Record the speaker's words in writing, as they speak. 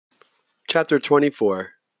Chapter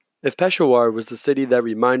 24. If Peshawar was the city that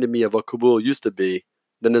reminded me of what Kabul used to be,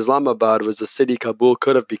 then Islamabad was the city Kabul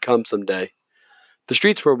could have become someday. The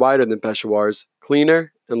streets were wider than Peshawar's,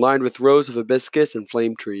 cleaner, and lined with rows of hibiscus and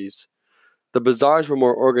flame trees. The bazaars were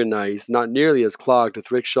more organized, not nearly as clogged with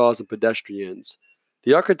rickshaws and pedestrians.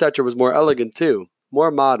 The architecture was more elegant too,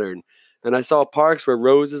 more modern, and I saw parks where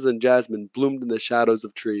roses and jasmine bloomed in the shadows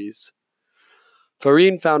of trees.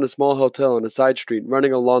 Farid found a small hotel on a side street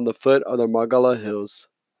running along the foot of the Margala Hills.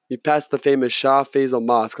 We passed the famous Shah Faisal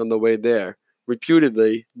Mosque on the way there,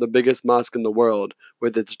 reputedly the biggest mosque in the world,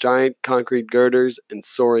 with its giant concrete girders and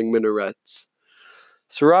soaring minarets.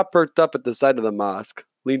 Sarab perked up at the sight of the mosque,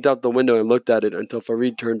 leaned out the window and looked at it until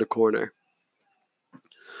Farid turned a corner.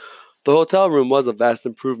 The hotel room was a vast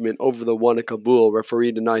improvement over the one in Kabul where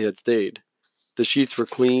Farid and I had stayed. The sheets were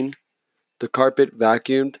clean, the carpet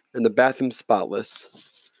vacuumed, and the bathroom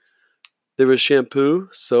spotless. There was shampoo,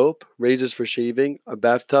 soap, razors for shaving, a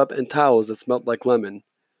bathtub, and towels that smelt like lemon,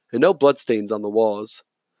 and no bloodstains on the walls.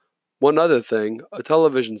 One other thing, a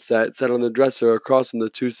television set sat on the dresser across from the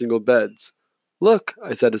two single beds. "Look,"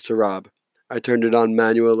 I said to Sarab. I turned it on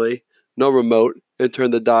manually, no remote, and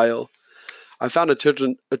turned the dial. I found a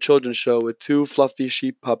children's show with two fluffy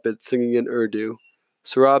sheep puppets singing in Urdu.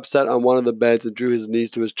 Sarab sat on one of the beds and drew his knees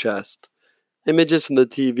to his chest. Images from the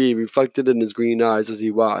TV reflected in his green eyes as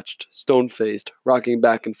he watched, stone-faced, rocking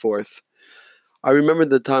back and forth. I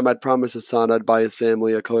remembered the time I'd promised Hassan I'd buy his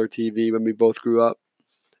family a color TV when we both grew up.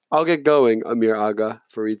 "I'll get going, Amir Aga,"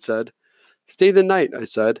 Farid said. "Stay the night," I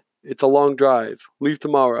said. "It's a long drive. Leave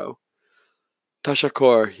tomorrow."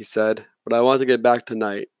 "Tashakor," he said, "but I want to get back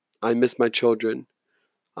tonight. I miss my children."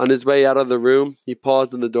 On his way out of the room, he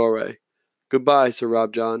paused in the doorway. "Goodbye,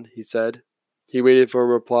 Sarabjan," he said. He waited for a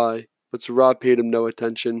reply, but Sarab paid him no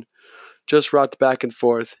attention, just rocked back and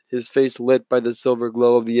forth, his face lit by the silver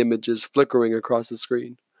glow of the images flickering across the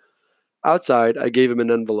screen. Outside, I gave him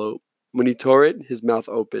an envelope. When he tore it, his mouth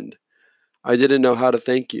opened. "I didn't know how to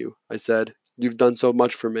thank you," I said. "You've done so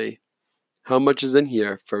much for me." "How much is in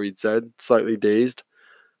here?" Farid said, slightly dazed.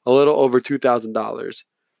 "A little over $2,000.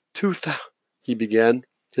 He began.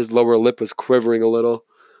 His lower lip was quivering a little.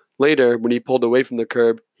 Later, when he pulled away from the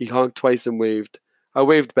curb, he honked twice and waved. I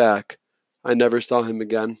waved back. I never saw him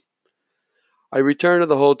again. I returned to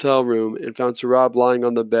the hotel room and found Sarab lying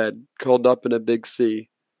on the bed, curled up in a big C.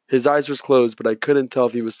 His eyes were closed, but I couldn't tell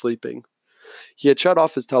if he was sleeping. He had shut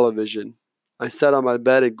off his television. I sat on my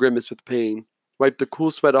bed and grimaced with pain, wiped the cool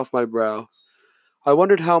sweat off my brow. I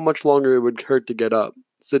wondered how much longer it would hurt to get up,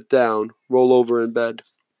 sit down, roll over in bed.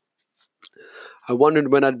 I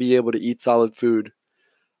wondered when I'd be able to eat solid food.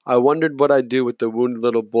 I wondered what I'd do with the wounded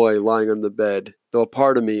little boy lying on the bed, though a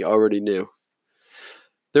part of me already knew.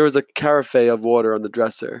 There was a carafe of water on the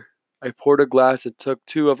dresser. I poured a glass and took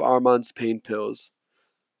 2 of Armand's pain pills.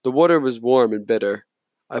 The water was warm and bitter.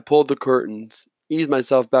 I pulled the curtains, eased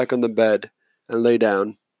myself back on the bed, and lay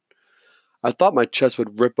down. I thought my chest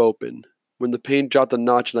would rip open. When the pain dropped a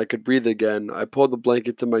notch and I could breathe again, I pulled the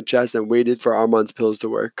blanket to my chest and waited for Armand's pills to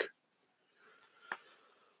work.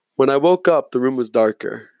 When I woke up, the room was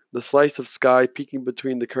darker. The slice of sky peeking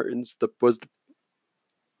between the curtains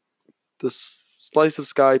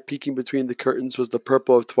was the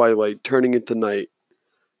purple of twilight, turning into night.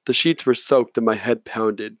 The sheets were soaked and my head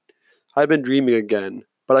pounded. I'd been dreaming again,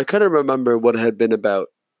 but I couldn't remember what it had been about.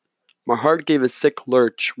 My heart gave a sick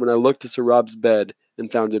lurch when I looked at Sarab's bed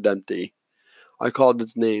and found it empty. I called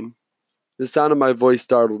its name. The sound of my voice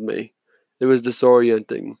startled me. It was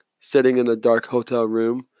disorienting, sitting in a dark hotel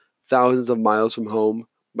room, thousands of miles from home,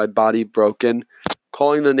 my body broken,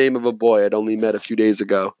 calling the name of a boy I'd only met a few days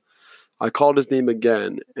ago. I called his name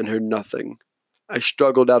again and heard nothing. I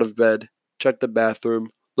struggled out of bed, checked the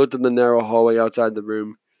bathroom, looked in the narrow hallway outside the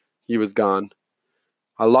room. He was gone.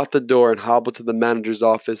 I locked the door and hobbled to the manager's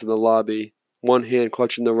office in the lobby, one hand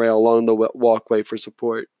clutching the rail along the walkway for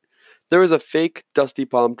support. There was a fake, dusty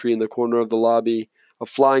palm tree in the corner of the lobby, of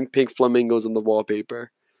flying pink flamingos on the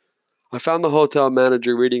wallpaper. I found the hotel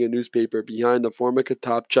manager reading a newspaper behind the Formica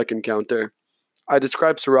top check-in counter. I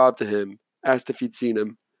described Sarab to him, asked if he'd seen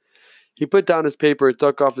him. He put down his paper and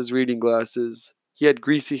took off his reading glasses. He had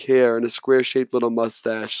greasy hair and a square-shaped little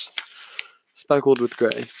mustache, speckled with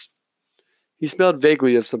gray. He smelled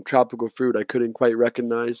vaguely of some tropical fruit I couldn't quite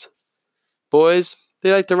recognize. "Boys,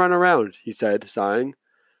 they like to run around," he said, sighing.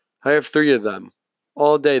 "I have 3 of them.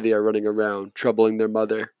 All day they are running around, troubling their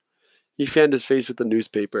mother." He fanned his face with the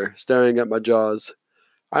newspaper, staring at my jaws.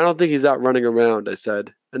 "I don't think he's out running around," I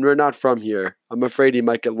said, "and we're not from here. I'm afraid he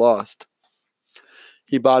might get lost."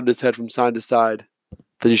 He bobbed his head from side to side.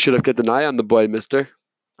 "Then you should have kept an eye on the boy, mister."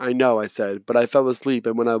 I know, I said, but I fell asleep,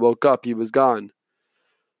 and when I woke up, he was gone.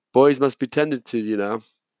 Boys must be tended to, you know.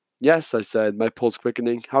 Yes, I said, my pulse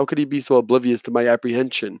quickening. How could he be so oblivious to my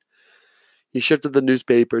apprehension? He shifted the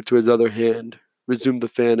newspaper to his other hand, resumed the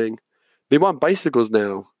fanning. They want bicycles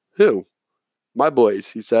now. Who? My boys,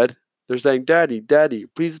 he said. They're saying, Daddy, Daddy,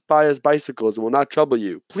 please buy us bicycles and we'll not trouble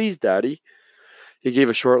you. Please, Daddy. He gave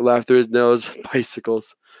a short laugh through his nose.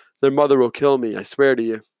 Bicycles. Their mother will kill me, I swear to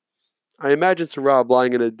you. I imagined Sir Rob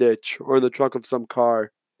lying in a ditch or in the trunk of some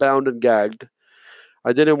car, bound and gagged.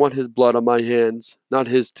 I didn't want his blood on my hands, not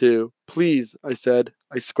his too. Please, I said.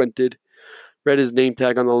 I squinted, read his name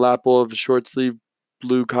tag on the lapel of a short-sleeved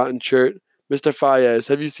blue cotton shirt. Mr. Fayez,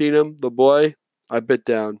 have you seen him? The boy? I bit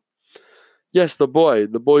down. Yes, the boy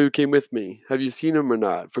who came with me. Have you seen him or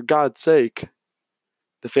not? For God's sake.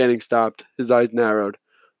 The fanning stopped. His eyes narrowed.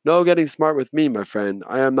 No getting smart with me, my friend.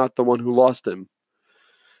 I am not the one who lost him.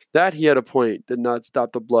 That, he had a point, did not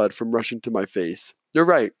stop the blood from rushing to my face. You're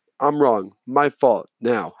right. I'm wrong. My fault.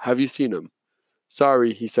 Now, have you seen him?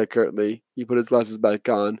 Sorry, he said curtly. He put his glasses back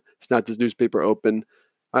on, snapped his newspaper open.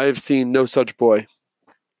 I have seen no such boy.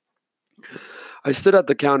 I stood at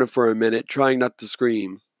the counter for a minute, trying not to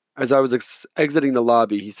scream. As I was exiting the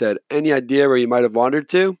lobby, he said, Any idea where he might have wandered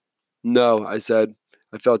to? No, I said.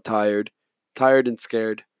 I felt tired and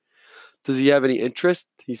scared. Does he have any interest?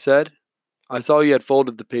 He said. I saw he had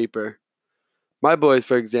folded the paper. My boys,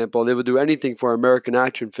 for example, they would do anything for American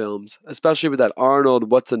action films, especially with that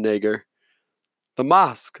Arnold What's-a-nigger. The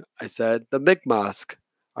mosque, I said. The big mosque.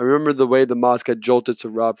 I remembered the way the mosque had jolted Sir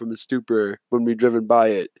Rob from his stupor when we'd driven by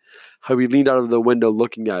it, how he leaned out of the window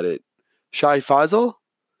looking at it. Shai Faisal?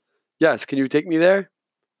 Yes, can you take me there?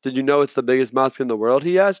 Did you know it's the biggest mosque in the world,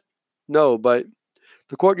 he asked. No, but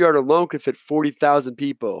the courtyard alone could fit 40,000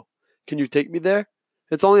 people. Can you take me there?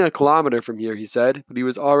 It's only a kilometer from here, he said, but he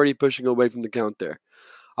was already pushing away from the counter.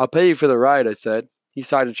 I'll pay you for the ride, I said. He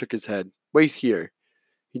sighed and shook his head. Wait here.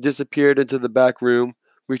 He disappeared into the back room,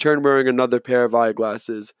 returned wearing another pair of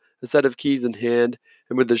eyeglasses, a set of keys in hand,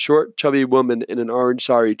 and with a short, chubby woman in an orange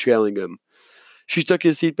sari trailing him. She took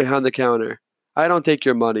his seat behind the counter. I don't take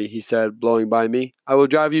your money, he said, blowing by me. I will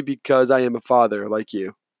drive you because I am a father, like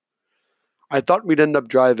you. I thought we'd end up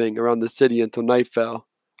driving around the city until night fell.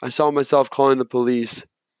 I saw myself calling the police,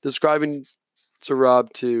 describing Sir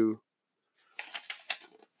Rob to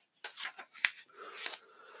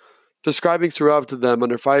them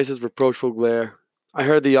under Fayez's reproachful glare. I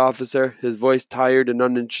heard the officer, his voice tired and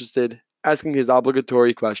uninterested, asking his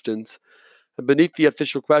obligatory questions. And beneath the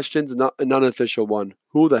official questions, an unofficial one.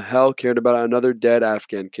 Who the hell cared about another dead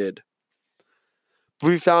Afghan kid?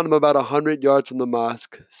 We found him about 100 yards from the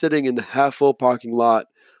mosque, sitting in the half-full parking lot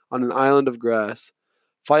on an island of grass.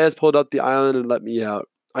 Fayez pulled up the island and let me out.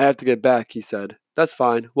 I have to get back, he said. That's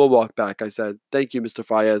fine. We'll walk back, I said. Thank you, Mr.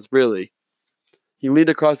 Fayez, really. He leaned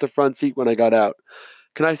across the front seat when I got out.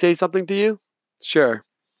 Can I say something to you? Sure.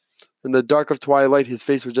 In the dark of twilight, his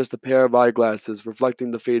face was just a pair of eyeglasses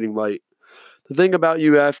reflecting the fading light. The thing about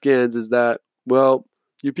you Afghans is that, well,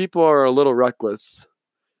 you people are a little reckless.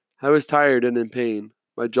 I was tired and in pain.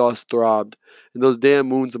 My jaws throbbed, and those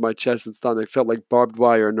damn wounds in my chest and stomach felt like barbed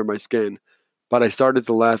wire under my skin. But I started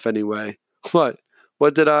to laugh anyway. What?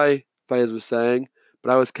 What did I? Fayez was saying, but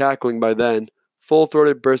I was cackling by then,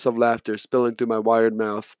 full-throated bursts of laughter spilling through my wired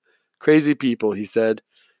mouth. Crazy people, he said.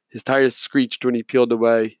 His tires screeched when he peeled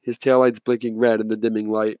away, his taillights blinking red in the dimming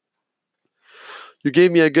light. You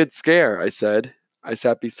gave me a good scare, I said. I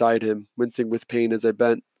sat beside him, wincing with pain as I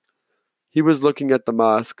bent. He was looking at the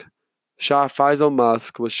mosque. Shah Faisal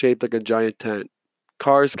Mosque was shaped like a giant tent.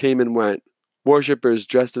 Cars came and went. Worshippers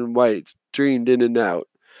dressed in white streamed in and out.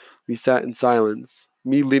 We sat in silence,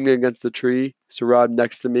 me leaning against the tree, Sir Rob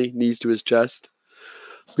next to me, knees to his chest.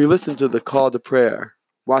 We listened to the call to prayer,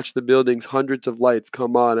 watched the building's hundreds of lights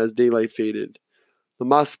come on as daylight faded. The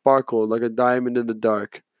mosque sparkled like a diamond in the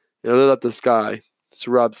dark. It lit up the sky,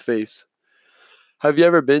 Sir Rob's face. Have you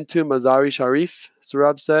ever been to Mazari Sharif? Sir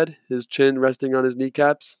Rob said, his chin resting on his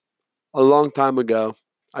kneecaps. A long time ago.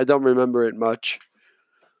 I don't remember it much.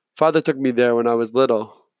 Father took me there when I was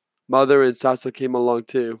little. Mother and Sasa came along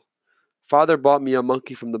too. Father bought me a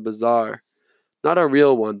monkey from the bazaar. Not a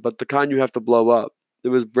real one, but the kind you have to blow up. It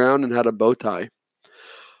was brown and had a bow tie.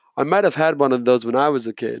 I might have had one of those when I was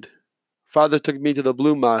a kid. Father took me to the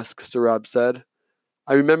Blue Mosque, Sir Rob said.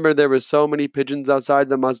 I remember there were so many pigeons outside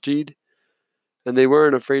the masjid, and they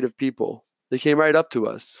weren't afraid of people. They came right up to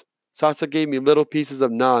us. Sasa gave me little pieces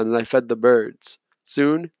of naan and I fed the birds.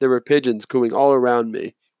 Soon, there were pigeons cooing all around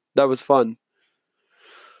me. That was fun.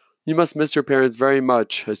 You must miss your parents very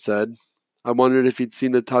much, I said. I wondered if he'd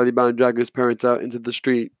seen the Taliban drag his parents out into the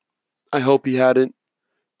street. I hope he hadn't.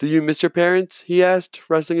 Do you miss your parents? He asked,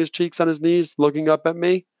 resting his cheeks on his knees, looking up at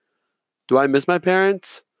me. Do I miss my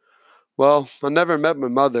parents? Well, I never met my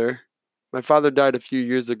mother. My father died a few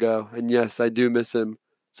years ago, and yes, I do miss him.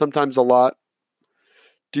 Sometimes a lot.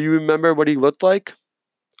 Do you remember what he looked like?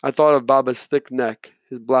 I thought of Baba's thick neck,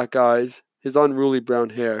 his black eyes, his unruly brown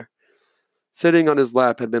hair. Sitting on his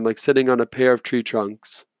lap had been like sitting on a pair of tree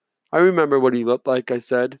trunks. I remember what he looked like, I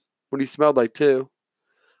said. What he smelled like, too.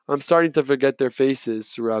 I'm starting to forget their faces,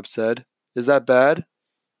 Surab said. Is that bad?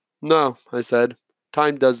 No, I said.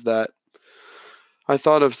 Time does that. I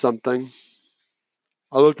thought of something.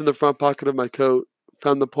 I looked in the front pocket of my coat,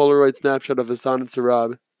 found the Polaroid snapshot of Hassan and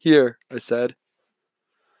Surab. Here, I said.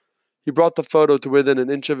 He brought the photo to within an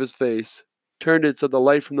inch of his face, turned it so the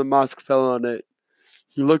light from the mosque fell on it.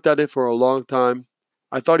 He looked at it for a long time.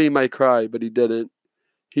 I thought he might cry, but he didn't.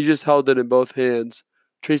 He just held it in both hands,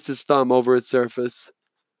 traced his thumb over its surface.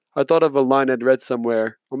 I thought of a line I'd read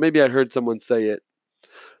somewhere, or maybe I'd heard someone say it.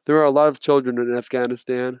 There are a lot of children in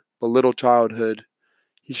Afghanistan, but little childhood.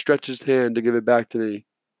 He stretched his hand to give it back to me.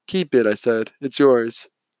 Keep it, I said. It's yours.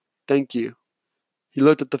 Thank you. He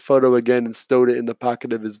looked at the photo again and stowed it in the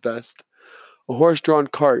pocket of his vest. A horse-drawn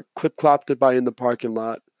cart clip-clopped it by in the parking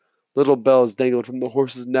lot. Little bells dangled from the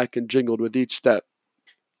horse's neck and jingled with each step.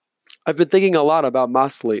 I've been thinking a lot about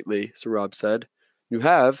mosques lately, Surab said. You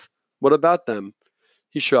have? What about them?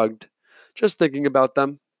 He shrugged. Just thinking about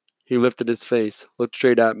them. He lifted his face, looked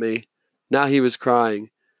straight at me. Now he was crying.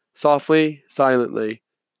 Softly, silently.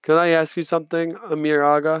 Can I ask you something, Amir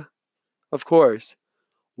Aga? Of course.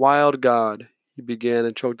 Wild God, he began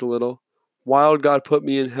and choked a little. Wild God put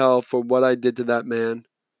me in hell for what I did to that man.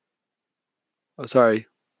 Oh, sorry.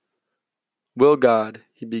 Will God,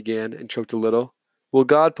 he began and choked a little. Will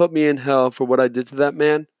God put me in hell for what I did to that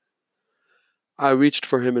man? I reached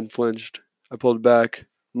for him and flinched. I pulled back.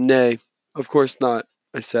 Nay, of course not,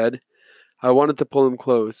 I said. I wanted to pull him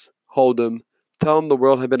close, hold him, tell him the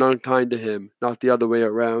world had been unkind to him, not the other way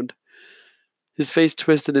around. His face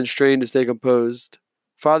twisted and strained to stay composed.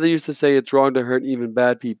 Father used to say it's wrong to hurt even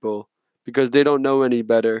bad people, because they don't know any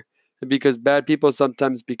better, and because bad people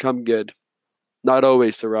sometimes become good. Not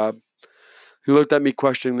always, Sarab. He looked at me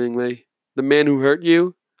questioningly. The man who hurt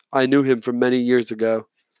you? I knew him from many years ago,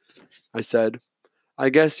 I said. I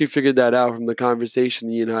guess you figured that out from the conversation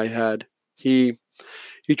you and I had. He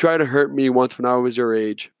tried to hurt me once when I was your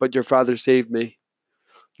age, but your father saved me.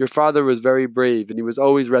 Your father was very brave, and he was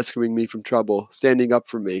always rescuing me from trouble, standing up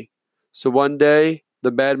for me. So one day, the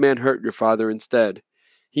bad man hurt your father instead.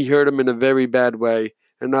 He hurt him in a very bad way,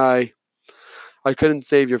 and I couldn't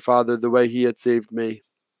save your father the way he had saved me.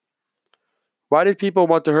 Why did people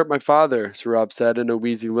want to hurt my father? Sarab said in a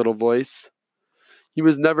wheezy little voice. He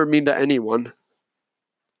was never mean to anyone.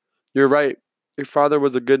 You're right. Your father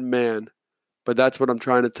was a good man. But that's what I'm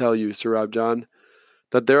trying to tell you, Sarab John.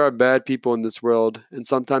 That there are bad people in this world, and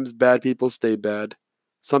sometimes bad people stay bad.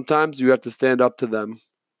 Sometimes you have to stand up to them.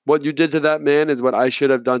 What you did to that man is what I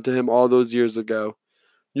should have done to him all those years ago.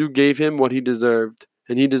 You gave him what he deserved,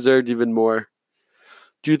 and he deserved even more.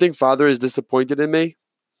 Do you think Father is disappointed in me?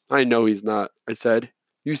 I know he's not, I said.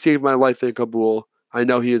 You saved my life in Kabul. I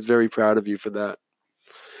know he is very proud of you for that.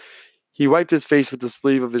 He wiped his face with the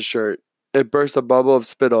sleeve of his shirt. It burst a bubble of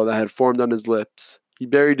spittle that had formed on his lips. He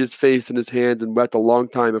buried his face in his hands and wept a long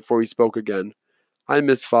time before he spoke again. I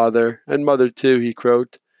miss father, and mother too, he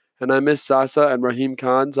croaked. And I miss Sasa and Rahim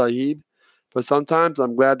Khan Sahib. But sometimes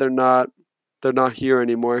I'm glad they're not here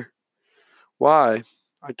anymore. Why?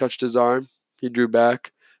 I touched his arm. He drew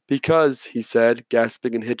back. Because, he said,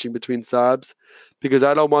 gasping and hitching between sobs. Because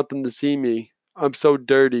I don't want them to see me. I'm so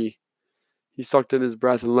dirty. He sucked in his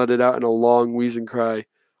breath and let it out in a long, wheezing cry.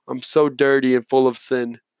 I'm so dirty and full of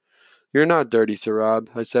sin. You're not dirty, Sarab,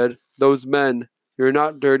 I said. Those men, you're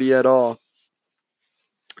not dirty at all.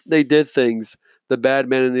 They did things. The bad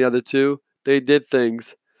man and the other two, they did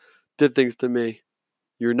things to me.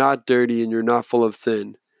 You're not dirty and you're not full of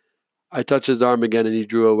sin. I touched his arm again and he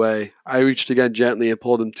drew away. I reached again gently and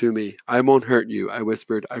pulled him to me. I won't hurt you, I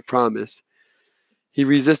whispered. I promise. He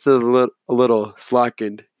resisted a little,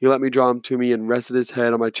 slackened. He let me draw him to me and rested his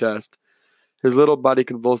head on my chest. His little body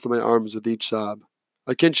convulsed in my arms with each sob.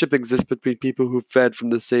 A kinship exists between people who fed from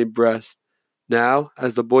the same breast. Now,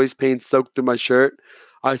 as the boy's pain soaked through my shirt,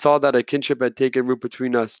 I saw that a kinship had taken root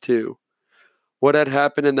between us, too. What had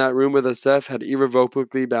happened in that room with Asef had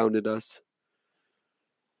irrevocably bounded us.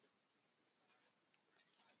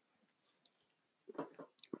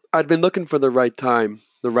 I'd been looking for the right time,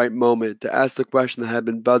 the right moment, to ask the question that had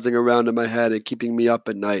been buzzing around in my head and keeping me up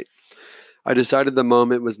at night. I decided the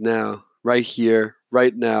moment was now, right here,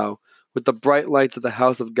 right now, with the bright lights of the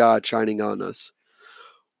house of God shining on us.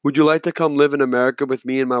 Would you like to come live in America with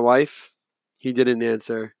me and my wife? He didn't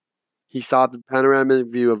answer. He saw the panoramic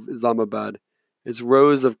view of Islamabad, its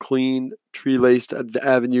rows of clean, tree-laced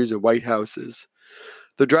avenues and white houses.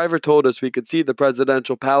 The driver told us we could see the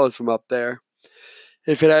presidential palace from up there.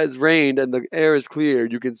 If it has rained and the air is clear,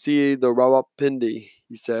 you can see the Rawalpindi,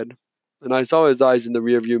 he said. And I saw his eyes in the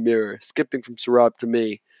rearview mirror, skipping from Sarab to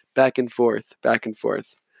me, back and forth, back and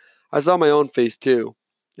forth. I saw my own face, too.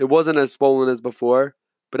 It wasn't as swollen as before,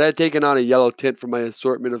 but had taken on a yellow tint from my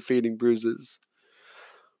assortment of fading bruises.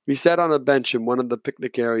 We sat on a bench in one of the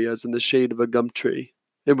picnic areas in the shade of a gum tree.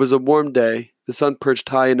 It was a warm day, the sun perched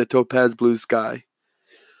high in a topaz blue sky.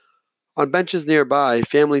 On benches nearby,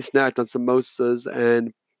 families snacked on samosas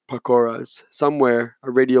and pakoras. Somewhere,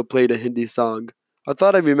 a radio played a Hindi song. I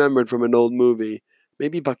thought I remembered from an old movie,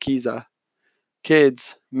 maybe Pakiza.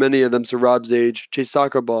 Kids, many of them Sarab's age, chased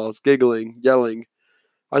soccer balls, giggling, yelling.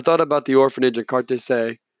 I thought about the orphanage in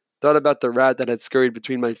Cartese, thought about the rat that had scurried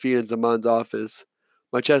between my feet in Zaman's office.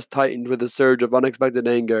 My chest tightened with a surge of unexpected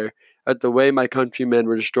anger at the way my countrymen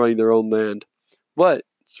were destroying their own land. What?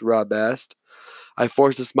 Sarab asked. I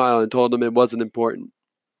forced a smile and told him it wasn't important.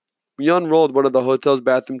 We unrolled one of the hotel's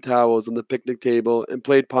bathroom towels on the picnic table and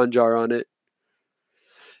played Panjar on it.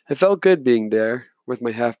 It felt good being there, with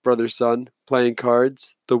my half-brother's son, playing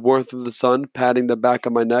cards, the warmth of the sun patting the back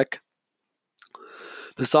of my neck.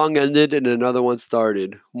 The song ended and another one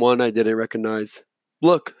started, one I didn't recognize.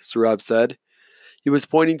 Look, Sarab said. He was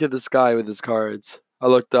pointing to the sky with his cards. I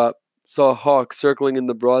looked up, saw a hawk circling in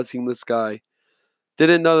the broad, seamless sky.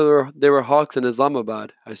 Didn't know there were hawks in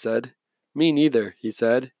Islamabad, I said. Me neither, he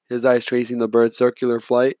said, his eyes tracing the bird's circular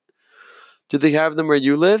flight. Do they have them where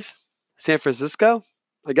you live? San Francisco?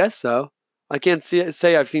 I guess so. I can't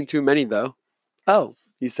say I've seen too many, though. Oh,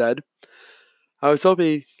 he said. I was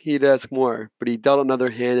hoping he'd ask more, but he dealt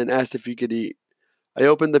another hand and asked if he could eat. I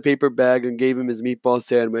opened the paper bag and gave him his meatball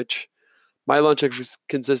sandwich. My lunch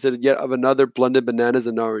consisted yet of another blended bananas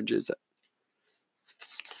and oranges.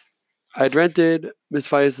 I had rented Miss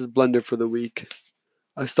Fias's blender for the week.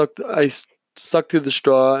 I stuck through the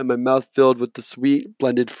straw and my mouth filled with the sweet,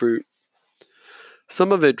 blended fruit.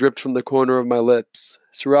 Some of it dripped from the corner of my lips.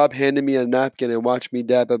 Sarab handed me a napkin and watched me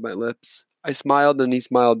dab at my lips. I smiled and he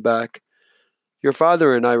smiled back. Your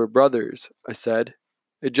father and I were brothers, I said.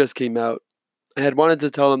 It just came out. I had wanted to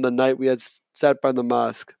tell him the night we had sat by the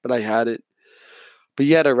mosque, but I hadn't. But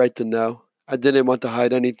he had a right to know. I didn't want to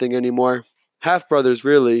hide anything anymore. Half-brothers,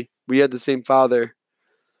 really. We had the same father.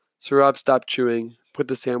 Sarab stopped chewing, put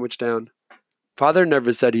the sandwich down. Father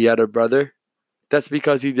never said he had a brother. That's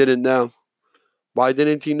because he didn't know. Why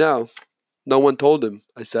didn't he know? No one told him,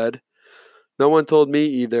 I said. No one told me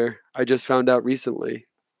either. I just found out recently.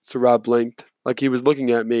 Sarab blinked, like he was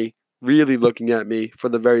looking at me, really looking at me, for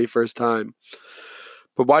the very first time.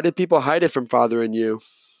 But why did people hide it from father and you?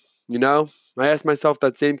 You know, I asked myself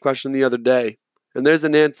that same question the other day, and there's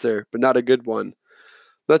an answer, but not a good one.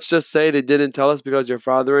 Let's just say they didn't tell us because your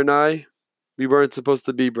father and we weren't supposed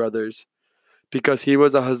to be brothers. Because he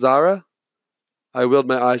was a Hazara? I willed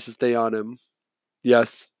my eyes to stay on him.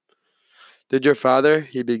 Yes. Did your father?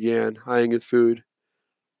 He began, eyeing his food.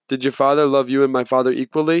 Did your father love you and my father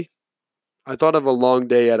equally? I thought of a long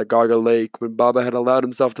day at Agarga Lake when Baba had allowed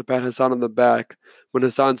himself to pat Hassan on the back when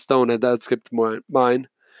Hassan's stone had outskipped mine.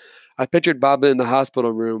 I pictured Baba in the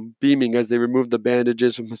hospital room, beaming as they removed the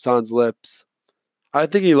bandages from Hassan's lips. I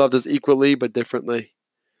think he loved us equally, but differently.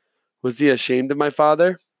 Was he ashamed of my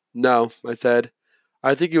father? No, I said.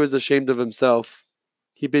 I think he was ashamed of himself.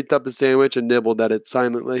 He picked up the sandwich and nibbled at it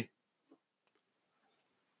silently.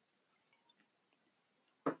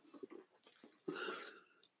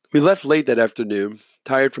 We left late that afternoon,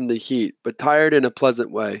 tired from the heat, but tired in a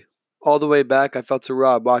pleasant way. All the way back, I felt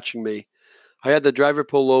Sarab watching me. I had the driver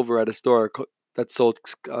pull over at a store that sold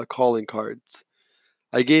calling cards.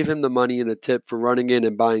 I gave him the money and a tip for running in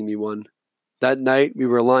and buying me one. That night, we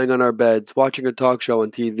were lying on our beds, watching a talk show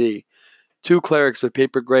on TV. Two clerics with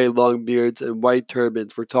paper gray long beards and white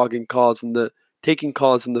turbans were taking calls from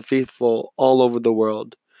the faithful all over the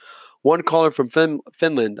world. One caller from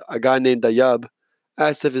Finland, a guy named Ayub,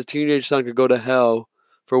 asked if his teenage son could go to hell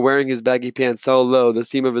for wearing his baggy pants so low the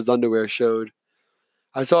seam of his underwear showed.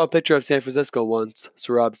 I saw a picture of San Francisco once,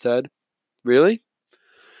 Sarab said. Really?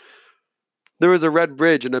 There was a red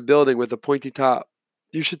bridge and a building with a pointy top.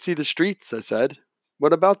 You should see the streets, I said.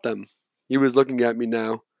 What about them? He was looking at me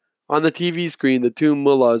now. On the TV screen, the two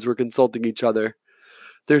mullahs were consulting each other.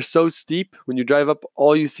 They're so steep, when you drive up,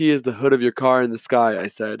 all you see is the hood of your car in the sky, I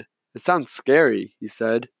said. It sounds scary, he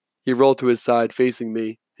said. He rolled to his side, facing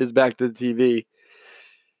me, his back to the TV.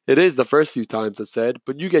 It is the first few times, I said,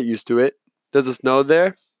 but you get used to it. Does it snow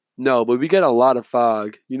there? No, but we get a lot of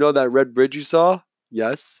fog. You know that red bridge you saw?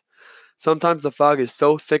 Yes. Sometimes the fog is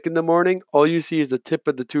so thick in the morning, all you see is the tip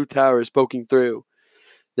of the two towers poking through.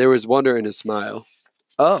 There was wonder in his smile.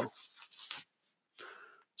 Oh,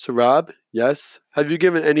 Sarab? Yes. Have you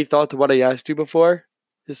given any thought to what I asked you before?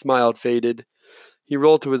 His smile faded. He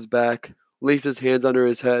rolled to his back, laced his hands under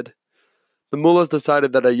his head. The mullahs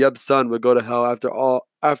decided that Ayyub's son would go to hell after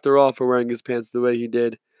all for wearing his pants the way he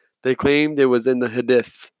did. They claimed it was in the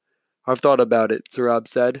Hadith. I've thought about it, Sarab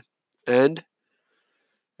said. And?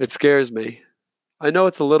 It scares me. I know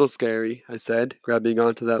it's a little scary, I said, grabbing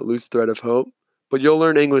onto that loose thread of hope. But you'll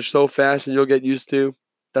learn English so fast and you'll get used to.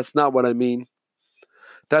 That's not what I mean.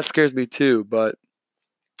 That scares me too, but.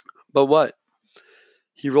 But what?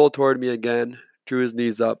 He rolled toward me again, drew his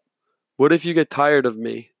knees up. What if you get tired of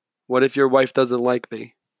me? What if your wife doesn't like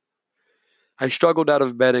me? I struggled out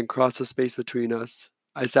of bed and crossed the space between us.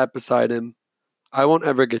 I sat beside him. I won't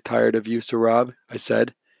ever get tired of you, Sarab, I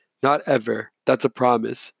said. Not ever. That's a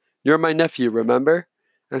promise. You're my nephew, remember?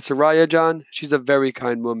 And Saraya John, she's a very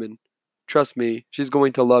kind woman. Trust me, she's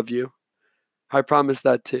going to love you. I promise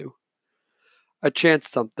that too. I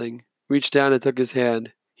chanced something, reached down and took his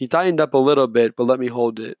hand. He tightened up a little bit, but let me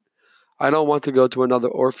hold it. I don't want to go to another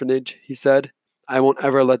orphanage, he said. I won't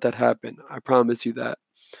ever let that happen. I promise you that.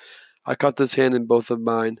 I caught his hand in both of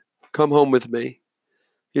mine. Come home with me.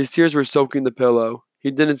 His tears were soaking the pillow.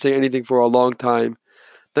 He didn't say anything for a long time.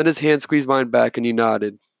 Then his hand squeezed mine back and he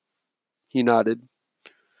nodded. He nodded.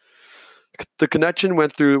 The connection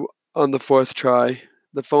went through on the fourth try.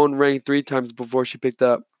 The phone rang 3 times before she picked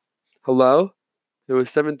up. Hello? It was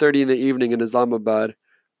 7:30 in the evening in Islamabad,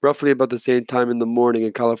 roughly about the same time in the morning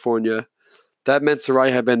in California. That meant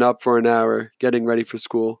Sarai had been up for an hour, getting ready for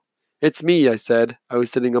school. It's me, I said. I was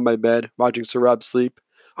sitting on my bed, watching Sarab sleep.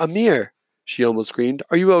 Amir, she almost screamed.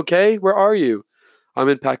 Are you okay? Where are you? I'm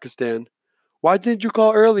in Pakistan. Why didn't you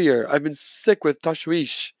call earlier? I've been sick with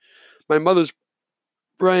tashwish. My mother's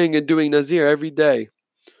praying and doing Nazir every day.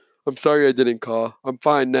 I'm sorry I didn't call. I'm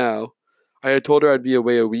fine now. I had told her I'd be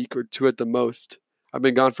away a week or two at the most. I've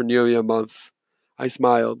been gone for nearly a month. I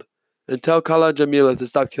smiled. And tell Khala Jamila to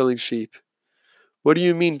stop killing sheep. What do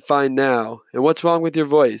you mean, fine now? And what's wrong with your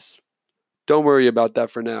voice? Don't worry about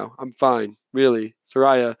that for now. I'm fine. Really.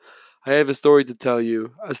 Soraya, I have a story to tell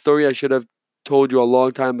you. A story I should have told you a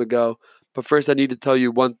long time ago. But first I need to tell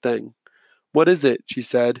you one thing. What is it? She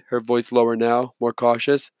said, her voice lower now, more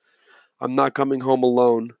cautious. I'm not coming home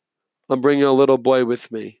alone. I'm bringing a little boy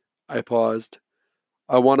with me. I paused.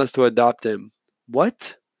 I want us to adopt him.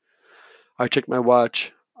 What? I checked my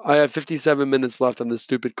watch. I have 57 minutes left on this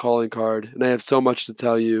stupid calling card, and I have so much to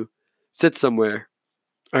tell you. Sit somewhere.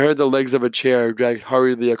 I heard the legs of a chair dragged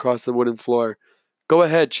hurriedly across the wooden floor. Go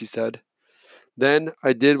ahead, she said. Then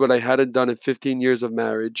I did what I hadn't done in 15 years of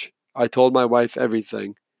marriage. I told my wife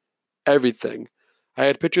everything. Everything. I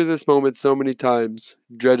had pictured this moment so many times,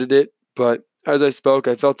 dreaded it, but as I spoke,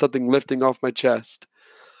 I felt something lifting off my chest.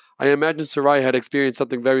 I imagined Sarai had experienced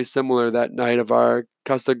something very similar that night of our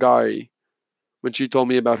Kastagari when she told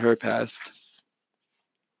me about her past.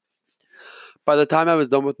 By the time I was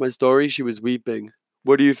done with my story, she was weeping.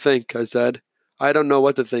 What do you think? I said. I don't know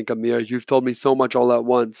what to think, Amir. You've told me so much all at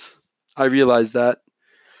once. I realized that.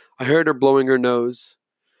 I heard her blowing her nose.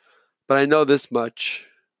 But I know this much.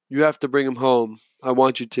 You have to bring him home. I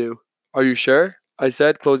want you to. Are you sure? I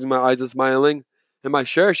said, closing my eyes and smiling. Am I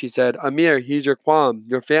sure? She said. Amir, he's your Quam,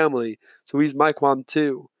 your family, so he's my Quam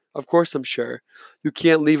too. Of course I'm sure. You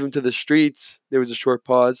can't leave him to the streets. There was a short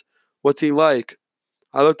pause. What's he like?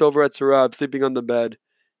 I looked over at Sarab, sleeping on the bed.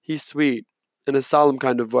 He's sweet, in a solemn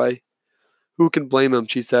kind of way. Who can blame him?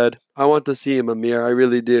 She said. I want to see him, Amir. I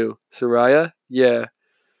really do. Saraya? Yeah.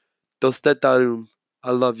 Dostetarum.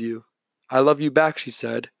 I love you. I love you back, she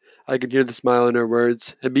said. I could hear the smile in her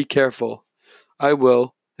words. And be careful. I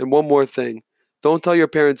will. And one more thing. Don't tell your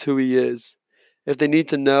parents who he is. If they need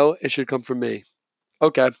to know, it should come from me.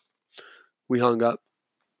 Okay. We hung up.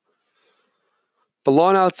 The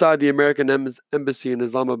lawn outside the American Embassy in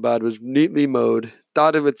Islamabad was neatly mowed,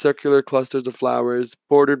 dotted with circular clusters of flowers,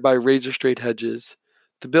 bordered by razor-straight hedges.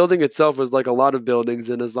 The building itself was like a lot of buildings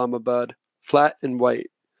in Islamabad, flat and white.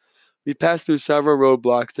 We passed through several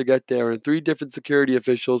roadblocks to get there, and 3 different security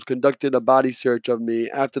officials conducted a body search of me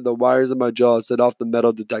after the wires of my jaw set off the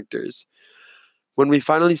metal detectors. When we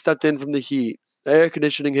finally stepped in from the heat, the air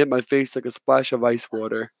conditioning hit my face like a splash of ice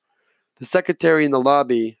water. The secretary in the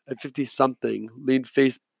lobby, a 50-something,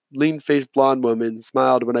 lean-faced blonde woman,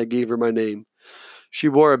 smiled when I gave her my name. She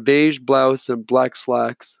wore a beige blouse and black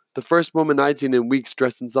slacks, the first woman I'd seen in weeks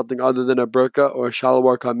dressed in something other than a burqa or a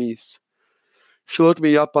shalwar kameez. She looked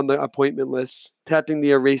me up on the appointment list, tapping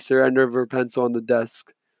the eraser end of her pencil on the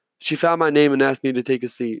desk. She found my name and asked me to take a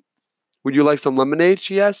seat. Would you like some lemonade?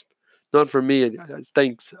 She asked. None for me,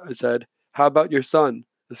 thanks, I said. How about your son?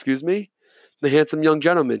 Excuse me? The handsome young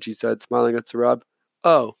gentleman, she said, smiling at Sarab.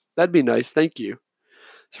 Oh, that'd be nice, thank you.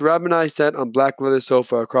 Sarab and I sat on a black leather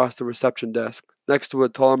sofa across the reception desk, next to a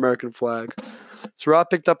tall American flag. Sarab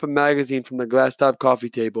picked up a magazine from the glass-top coffee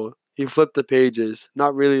table. He flipped the pages,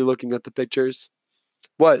 not really looking at the pictures.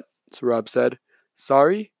 What? Sarab said.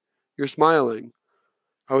 Sorry? You're smiling.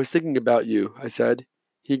 I was thinking about you, I said.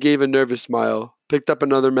 He gave a nervous smile, picked up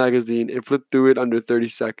another magazine, and flipped through it under 30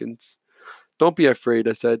 seconds. Don't be afraid,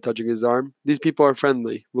 I said, touching his arm. These people are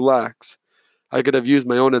friendly. Relax. I could have used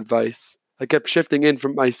my own advice. I kept shifting in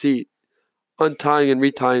from my seat, untying and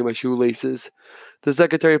retying my shoelaces. The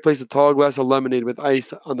secretary placed a tall glass of lemonade with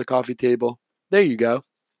ice on the coffee table. There you go.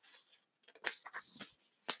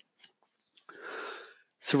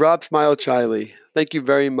 Sarab smiled shyly. Thank you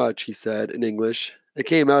very much, he said in English. It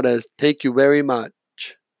came out as, thank you very much.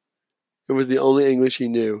 It was the only English he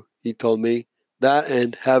knew, he told me. That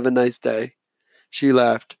and have a nice day. She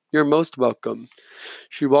laughed. You're most welcome.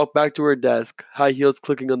 She walked back to her desk, high heels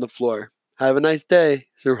clicking on the floor. Have a nice day,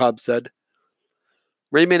 Sarab said.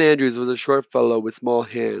 Raymond Andrews was a short fellow with small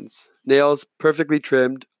hands, nails perfectly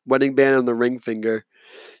trimmed, wedding band on the ring finger.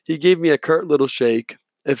 He gave me a curt little shake.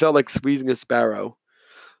 It felt like squeezing a sparrow.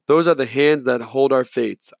 Those are the hands that hold our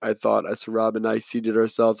fates, I thought as Sarab and I seated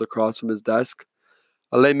ourselves across from his desk.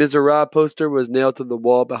 A Les Miserables poster was nailed to the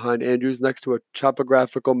wall behind Andrews next to a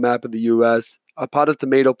topographical map of the U.S. A pot of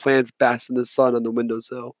tomato plants basked in the sun on the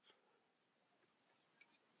windowsill.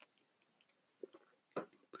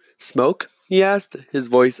 Smoke? He asked, his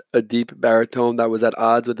voice a deep baritone that was at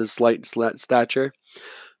odds with his slight stature.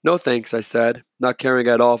 No thanks, I said, not caring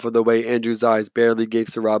at all for the way Andrew's eyes barely gave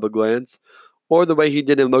Sarab a glance, or the way he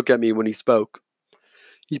didn't look at me when he spoke.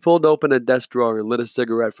 He pulled open a desk drawer and lit a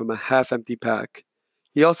cigarette from a half-empty pack.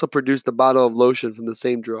 He also produced a bottle of lotion from the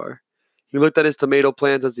same drawer. He looked at his tomato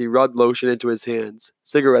plants as he rubbed lotion into his hands,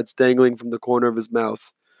 cigarettes dangling from the corner of his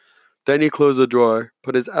mouth. Then he closed the drawer,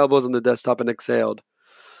 put his elbows on the desktop, and exhaled.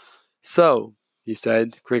 So, he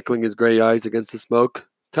said, crinkling his gray eyes against the smoke,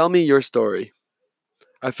 tell me your story.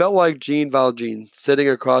 I felt like Jean Valjean, sitting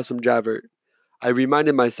across from Javert. I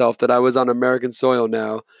reminded myself that I was on American soil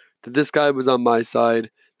now, that this guy was on my side,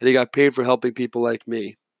 that he got paid for helping people like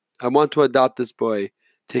me. I want to adopt this boy,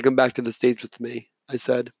 take him back to the States with me, I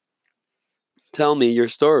said. Tell me your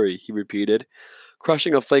story, he repeated,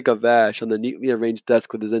 crushing a flake of ash on the neatly arranged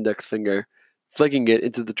desk with his index finger, flicking it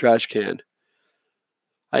into the trash can.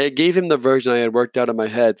 I gave him the version I had worked out in my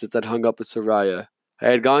head since I'd hung up with Soraya. I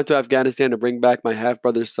had gone to Afghanistan to bring back my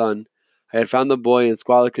half-brother's son. I had found the boy in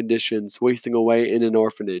squalid conditions, wasting away in an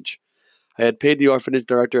orphanage. I had paid the orphanage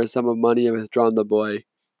director a sum of money and withdrawn the boy.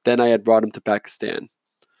 Then I had brought him to Pakistan.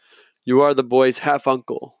 You are the boy's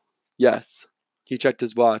half-uncle. Yes. He checked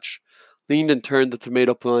his watch, leaned and turned the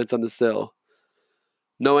tomato plants on the sill.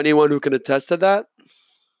 Know anyone who can attest to that?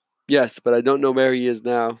 Yes, but I don't know where he is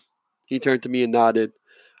now. He turned to me and nodded.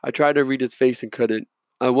 I tried to read his face and couldn't.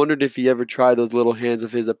 I wondered if he ever tried those little hands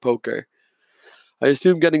of his at poker. I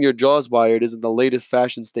assume getting your jaws wired isn't the latest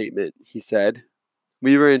fashion statement, he said.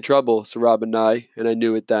 We were in trouble, Sarab and I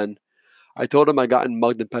knew it then. I told him I'd gotten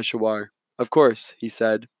mugged in Peshawar. Of course, he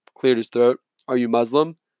said, cleared his throat. Are you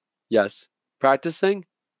Muslim? Yes. Practicing?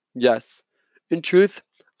 Yes. In truth,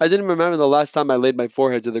 I didn't remember the last time I laid my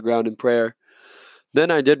forehead to the ground in prayer.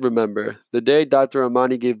 Then I did remember, the day Dr.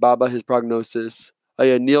 Amani gave Baba his prognosis. I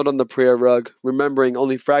had kneeled on the prayer rug, remembering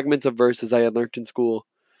only fragments of verses I had learnt in school.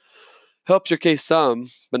 Helps your case some,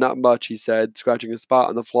 but not much, he said, scratching a spot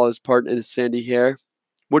on the flawless part in his sandy hair.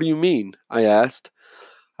 What do you mean? I asked.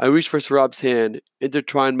 I reached for Sarab's hand,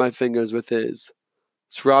 intertwined my fingers with his.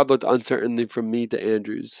 Sarab looked uncertainly from me to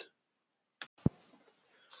Andrews.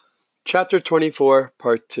 Chapter 24,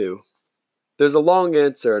 Part 2. There's a long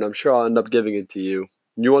answer, and I'm sure I'll end up giving it to you.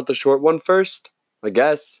 You want the short one first? I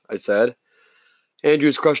guess, I said.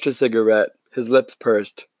 Andrews crushed a cigarette, his lips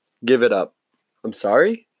pursed. Give it up. I'm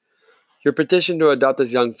sorry? Your petition to adopt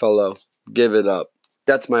this young fellow. Give it up.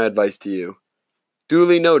 That's my advice to you.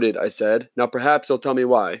 Duly noted, I said. Now perhaps you'll tell me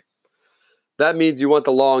why. That means you want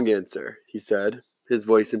the long answer, he said, his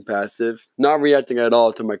voice impassive, not reacting at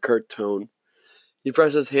all to my curt tone. He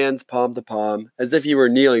pressed his hands palm to palm, as if he were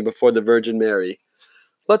kneeling before the Virgin Mary.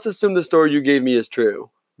 Let's assume the story you gave me is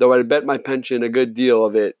true, though I'd bet my pension a good deal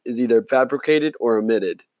of it is either fabricated or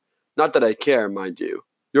omitted. Not that I care, mind you.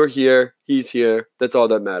 You're here, he's here, that's all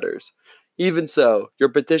that matters. Even so, your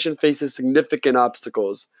petition faces significant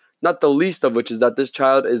obstacles, not the least of which is that this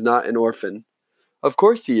child is not an orphan. Of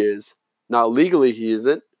course he is. Not legally, he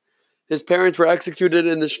isn't. His parents were executed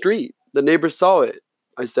in the street. The neighbors saw it,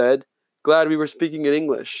 I said, glad we were speaking in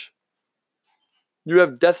English. You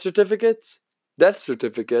have death certificates? Death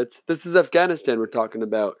certificates? This is Afghanistan we're talking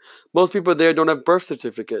about. Most people there don't have birth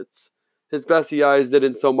certificates. His glassy eyes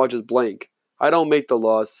didn't so much as blink. I don't make the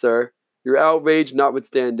laws, sir. Your outrage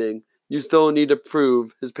notwithstanding, you still need to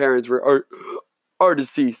prove his parents are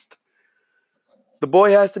deceased. The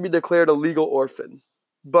boy has to be declared a legal orphan.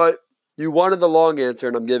 But you wanted the long answer,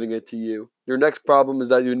 and I'm giving it to you. Your next problem is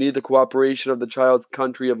that you need the cooperation of the child's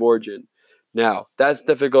country of origin. Now, that's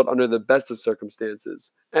difficult under the best of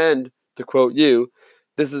circumstances. And, to quote you,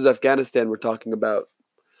 this is Afghanistan we're talking about.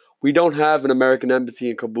 We don't have an American embassy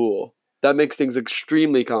in Kabul. That makes things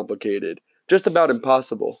extremely complicated. Just about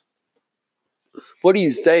impossible. What are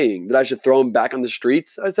you saying? That I should throw him back on the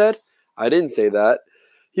streets? I said. I didn't say that.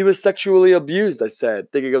 He was sexually abused, I said,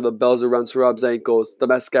 thinking of the bells around Sarab's ankles, the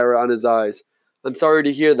mascara on his eyes. I'm sorry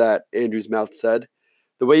to hear that, Andrew's mouth said.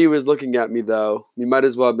 The way he was looking at me, though, we might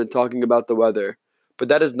as well have been talking about the weather. But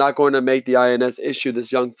that is not going to make the INS issue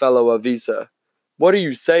this young fellow a visa. What are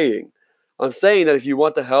you saying? I'm saying that if you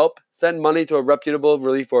want to help, send money to a reputable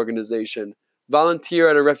relief organization. Volunteer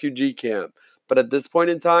at a refugee camp. But at this point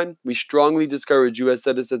in time, we strongly discourage U.S.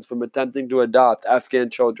 citizens from attempting to adopt Afghan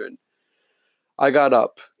children. I got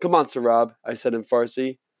up. Come on, Sarab, I said in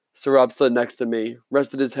Farsi. Sarab slid next to me,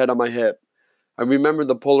 rested his head on my hip. I remembered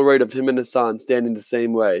the Polaroid of him and Hassan standing the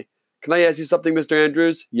same way. Can I ask you something, Mr.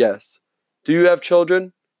 Andrews? Yes. Do you have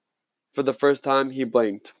children? For the first time, he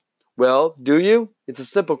blinked. Well, do you? It's a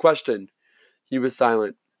simple question. He was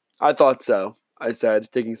silent. I thought so, I said,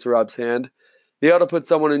 taking Sarab's hand. They ought to put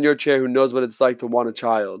someone in your chair who knows what it's like to want a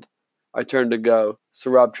child. I turned to go,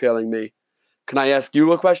 Sarab trailing me. Can I ask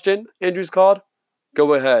you a question? Andrews called.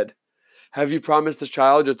 Go ahead. Have you promised this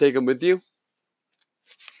child you'll take him with you?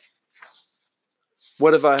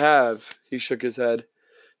 What if I have? He shook his head.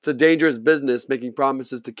 It's a dangerous business making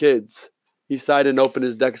promises to kids. He sighed and opened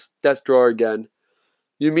his desk drawer again.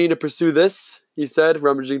 You mean to pursue this? He said,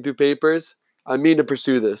 rummaging through papers. I mean to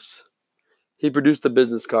pursue this. He produced a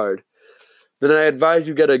business card. Then I advise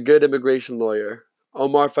you get a good immigration lawyer.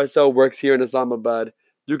 Omar Faisal works here in Islamabad.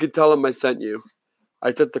 You can tell him I sent you.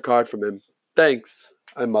 I took the card from him. Thanks,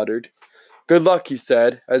 I muttered. Good luck, he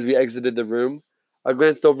said, as we exited the room. I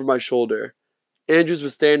glanced over my shoulder. Andrews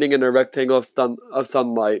was standing in a rectangle of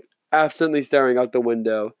sunlight, absently staring out the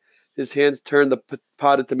window. His hands turned the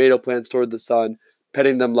potted tomato plants toward the sun,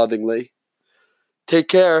 petting them lovingly. Take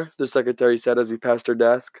care, the secretary said as we passed her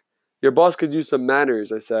desk. Your boss could use some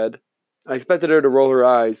manners, I said. I expected her to roll her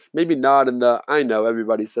eyes, maybe nod in the I know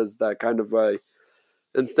everybody says that kind of way.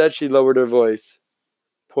 Instead, she lowered her voice.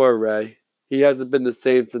 Poor Ray. He hasn't been the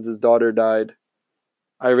same since his daughter died.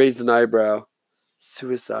 I raised an eyebrow.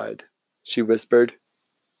 Suicide, she whispered.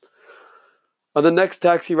 On the next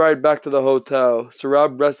taxi ride back to the hotel,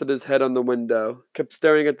 Sarab rested his head on the window, kept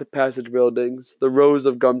staring at the passage buildings, the rows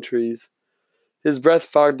of gum trees. His breath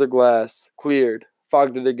fogged the glass, cleared,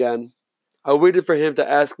 fogged it again. I waited for him to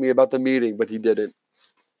ask me about the meeting, but he didn't.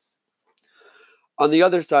 On the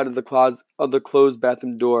other side of the closed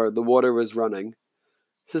bathroom door, the water was running.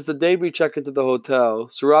 Since the day we checked into the hotel,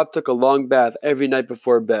 Sarab took a long bath every night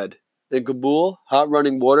before bed. In Kabul, hot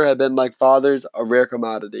running water had been like father's, a rare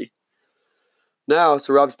commodity. Now,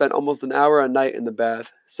 Sarab spent almost an hour a night in the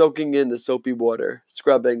bath, soaking in the soapy water,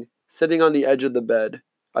 scrubbing, sitting on the edge of the bed.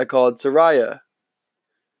 I called, Saraya.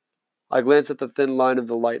 I glanced at the thin line of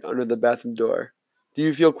the light under the bathroom door. Do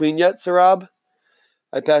you feel clean yet, Sarab?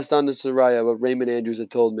 I passed on to Saraya what Raymond Andrews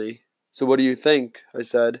had told me. So what do you think? I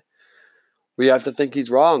said. We have to think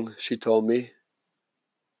he's wrong, she told me.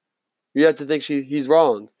 We have to think he's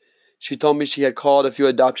wrong. She told me she had called a few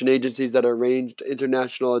adoption agencies that arranged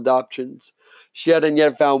international adoptions. She hadn't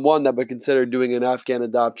yet found one that would consider doing an Afghan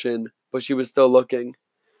adoption, but she was still looking.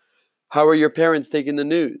 How are your parents taking the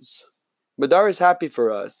news? Madar is happy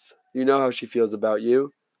for us. You know how she feels about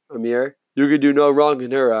you, Amir. You could do no wrong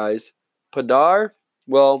in her eyes. Padar?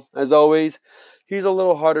 Well, as always, he's a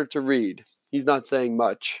little harder to read. He's not saying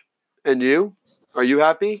much. And you? Are you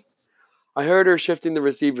happy? I heard her shifting the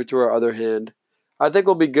receiver to her other hand. I think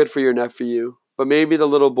we'll be good for your nephew, but maybe the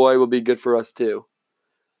little boy will be good for us too.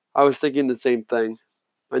 I was thinking the same thing.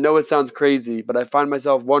 I know it sounds crazy, but I find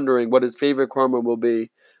myself wondering what his favorite Korma will be,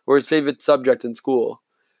 or his favorite subject in school.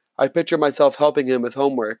 I picture myself helping him with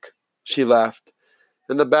homework. She laughed.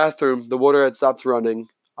 In the bathroom, the water had stopped running.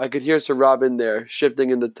 I could hear Sarab in there, shifting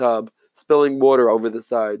in the tub, spilling water over the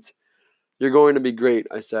sides. You're going to be great,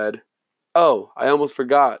 I said. Oh, I almost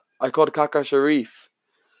forgot. I called Kaka Sharif.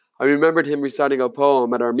 I remembered him reciting a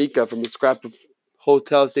poem at Armika from a scrap of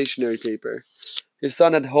hotel stationery paper. His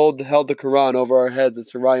son had held the Quran over our heads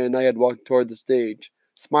as Soraya and I had walked toward the stage,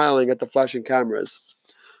 smiling at the flashing cameras.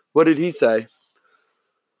 What did he say?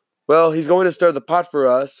 Well, he's going to stir the pot for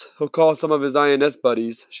us. He'll call some of his INS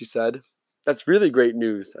buddies, she said. That's really great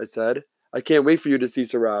news, I said. I can't wait for you to see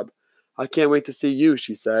Sarab. I can't wait to see you,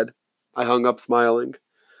 she said. I hung up smiling.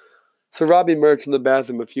 Sarab emerged from the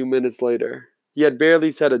bathroom a few minutes later. He had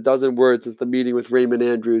barely said a dozen words since the meeting with Raymond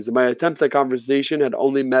Andrews, and my attempts at conversation had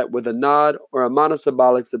only met with a nod or a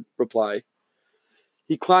monosyllabic reply.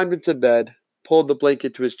 He climbed into bed, pulled the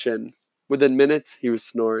blanket to his chin. Within minutes, he was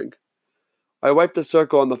snoring. I wiped a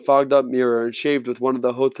circle on the fogged-up mirror and shaved with one of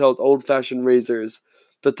the hotel's old-fashioned razors,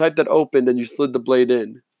 the type that opened and you slid the blade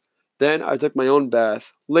in. Then I took my own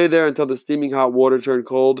bath, lay there until the steaming hot water turned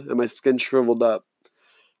cold and my skin shriveled up.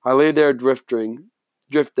 I lay there drifting,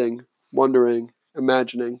 wondering,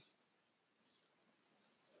 imagining.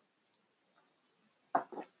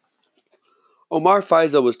 Omar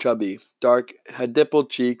Faisal was chubby, dark, had dimpled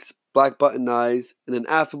cheeks, black button eyes, and an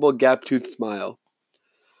affable gap-toothed smile.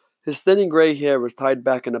 His thinning gray hair was tied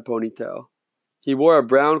back in a ponytail. He wore a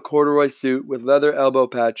brown corduroy suit with leather elbow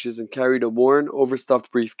patches and carried a worn,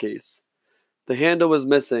 overstuffed briefcase. The handle was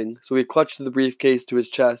missing, so he clutched the briefcase to his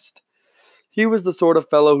chest. He was the sort of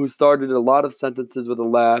fellow who started a lot of sentences with a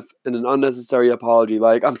laugh and an unnecessary apology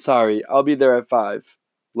like, "I'm sorry, I'll be there at 5."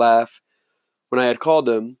 Laugh. When I had called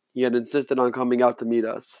him, he had insisted on coming out to meet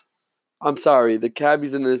us. "I'm sorry, the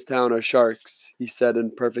cabbies in this town are sharks," he said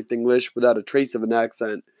in perfect English without a trace of an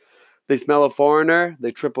accent. "They smell a foreigner,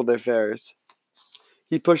 they triple their fares."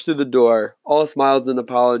 He pushed through the door, all smiles and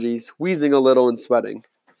apologies, wheezing a little and sweating.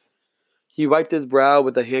 He wiped his brow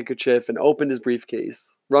with a handkerchief and opened his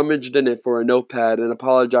briefcase, rummaged in it for a notepad, and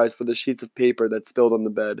apologized for the sheets of paper that spilled on the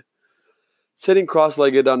bed. Sitting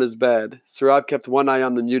cross-legged on his bed, Sarab kept one eye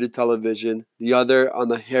on the muted television, the other on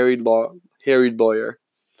the harried lawyer.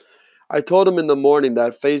 I told him in the morning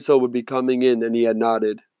that Faisal would be coming in, and he had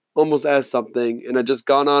nodded, almost asked something, and had just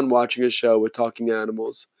gone on watching a show with talking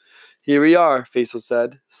animals. "Here we are," Faisal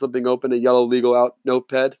said, slipping open a yellow legal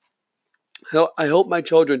notepad. "I hope my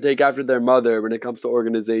children take after their mother when it comes to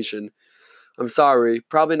organization. I'm sorry,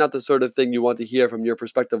 probably not the sort of thing you want to hear from your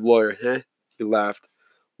prospective lawyer, eh?" He laughed.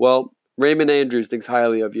 "Well, Raymond Andrews thinks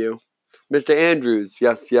highly of you." "Mr. Andrews,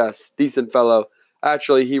 yes, decent fellow.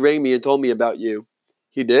 Actually, he rang me and told me about you."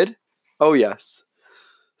 "He did?" "Oh, yes."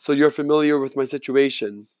 "So you're familiar with my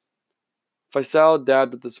situation?" Faisal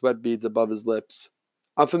dabbed at the sweat beads above his lips.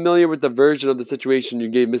 "I'm familiar with the version of the situation you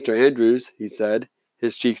gave Mr. Andrews," he said,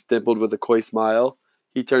 his cheeks dimpled with a coy smile.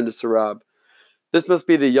 He turned to Sarab. "This must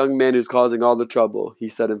be the young man who's causing all the trouble," he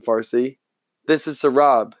said in Farsi. "This is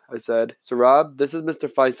Sarab," I said. "Sarab, this is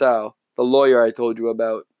Mr. Faisal, the lawyer I told you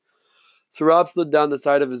about." Sarab slid down the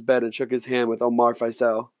side of his bed and shook his hand with Omar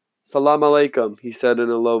Faisal. "Salam alaikum," he said in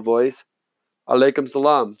a low voice. "Alaikum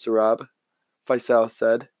salam, Sarab," Faisal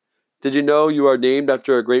said. "Did you know you are named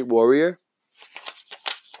after a great warrior?"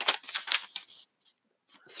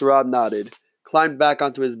 Sarab nodded, climbed back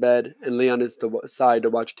onto his bed, and lay on his side to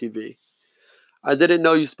watch TV. "I didn't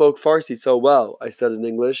know you spoke Farsi so well," I said in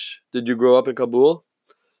English. "Did you grow up in Kabul?"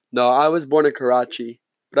 "No, I was born in Karachi,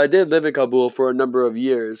 but I did live in Kabul for a number of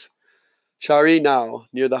years." "Shari now,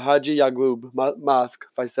 near the Haji Yaqub Mosque,"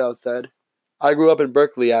 Faisal said. "I grew up in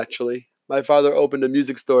Berkeley, actually. My father opened a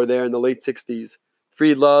music store there in the late 60s.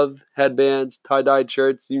 Free love, headbands, tie-dyed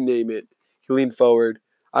shirts, you name it." He leaned forward.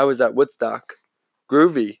 "I was at Woodstock."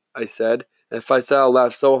 "Groovy," I said, and Faisal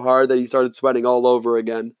laughed so hard that he started sweating all over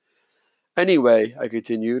again. "Anyway," I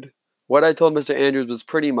continued, "what I told Mr. Andrews was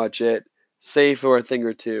pretty much it, save for a thing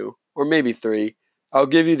or two, or maybe 3. I'll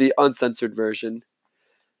give you the uncensored version."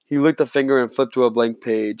 He licked a finger and flipped to a blank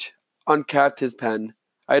page, uncapped his pen.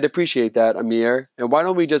 "I'd appreciate that, Amir, and why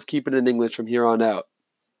don't we just keep it in English from here on out?"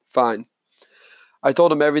 "Fine." I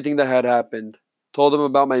told him everything that had happened. Told him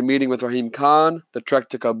about my meeting with Rahim Khan, the trek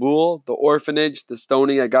to Kabul, the orphanage, the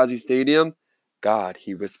stoning at Ghazi Stadium. "God,"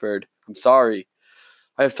 he whispered, "I'm sorry.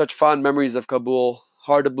 I have such fond memories of Kabul.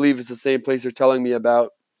 Hard to believe it's the same place you're telling me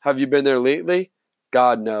about. Have you been there lately?"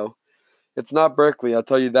 "God, no." "It's not Berkeley, I'll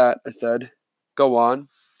tell you that," I said. "Go on."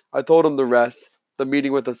 I told him the rest. The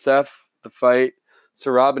meeting with Asef, the fight,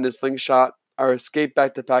 Sarab and his slingshot, our escape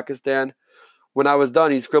back to Pakistan. When I was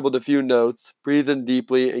done, he scribbled a few notes, breathed in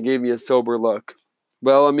deeply, and gave me a sober look.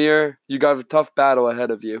 "Well, Amir, you got a tough battle ahead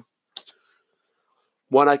of you."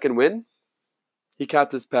 "One I can win?" He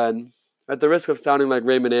capped his pen. "At the risk of sounding like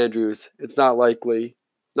Raymond Andrews, it's not likely.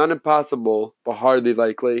 Not impossible, but hardly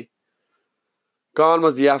likely." Gone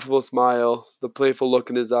was the affable smile, the playful look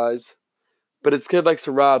in his eyes. "But it's kids like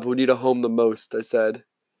Sarab who need a home the most," I said.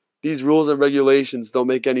 These rules and regulations don't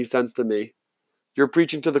make any sense to me. You're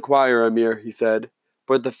preaching to the choir, Amir, he said.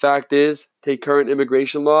 But the fact is, take current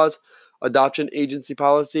immigration laws, adoption agency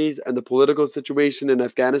policies, and the political situation in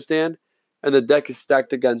Afghanistan, and the deck is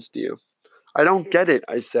stacked against you. I don't get it,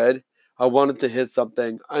 I said. I wanted to hit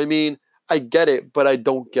something. I mean, I get it, but I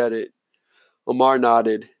don't get it. Omar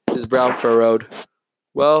nodded, his brow furrowed.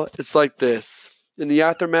 Well, it's like this. In the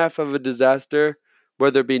aftermath of a disaster,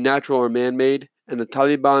 whether it be natural or man-made, and the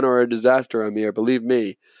Taliban are a disaster, Amir, believe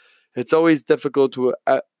me, it's always difficult to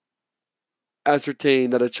ascertain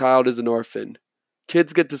that a child is an orphan.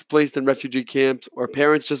 Kids get displaced in refugee camps, or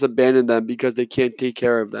parents just abandon them because they can't take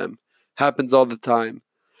care of them. Happens all the time.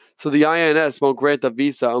 So the INS won't grant a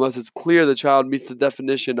visa unless it's clear the child meets the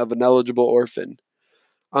definition of an eligible orphan.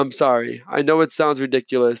 I'm sorry, I know it sounds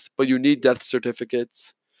ridiculous, but you need death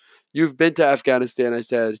certificates. You've been to Afghanistan, I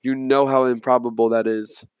said. You know how improbable that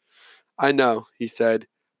is. I know, he said.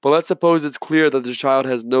 But let's suppose it's clear that the child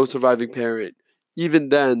has no surviving parent. Even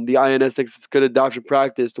then, the INS thinks it's good adoption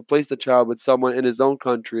practice to place the child with someone in his own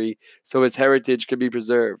country so his heritage can be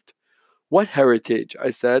preserved. What heritage?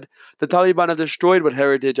 I said. The Taliban have destroyed what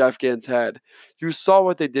heritage Afghans had. You saw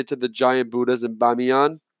what they did to the giant Buddhas in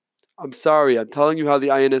Bamiyan. I'm sorry, I'm telling you how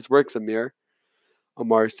the INS works, Amir,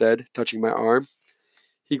 Omar said, touching my arm.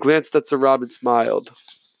 He glanced at Sarab and smiled.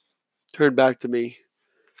 Turned back to me.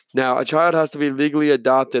 Now, a child has to be legally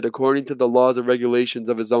adopted according to the laws and regulations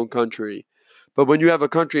of his own country. But when you have a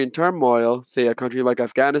country in turmoil, say a country like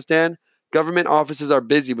Afghanistan, government offices are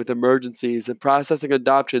busy with emergencies and processing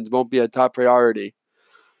adoptions won't be a top priority.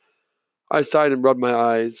 I sighed and rubbed my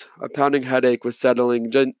eyes. A pounding headache was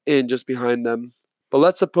settling in just behind them. But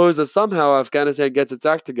let's suppose that somehow Afghanistan gets its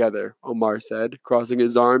act together, Omar said, crossing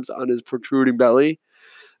his arms on his protruding belly.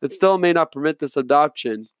 It still may not permit this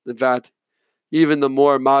adoption. In fact, even the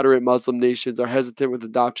more moderate Muslim nations are hesitant with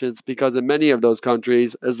adoptions because in many of those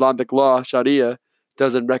countries, Islamic law, Sharia,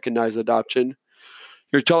 doesn't recognize adoption.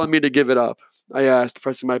 You're telling me to give it up? I asked,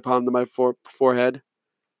 pressing my palm to my forehead.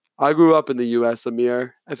 I grew up in the U.S.,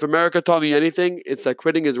 Amir. If America taught me anything, it's that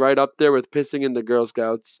quitting is right up there with pissing in the Girl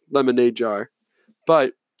Scouts lemonade jar.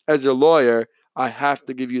 But, as your lawyer, I have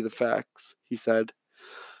to give you the facts, he said.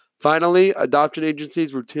 Finally, adoption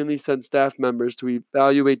agencies routinely send staff members to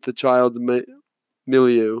evaluate the child's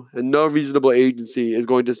milieu, and no reasonable agency is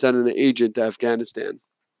going to send an agent to Afghanistan.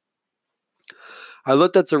 I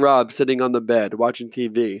looked at Sarab sitting on the bed, watching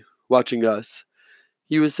TV, watching us.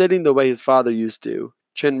 He was sitting the way his father used to,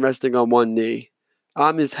 chin resting on one knee.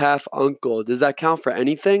 I'm his half-uncle. Does that count for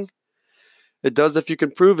anything? It does if you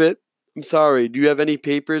can prove it. I'm sorry, do you have any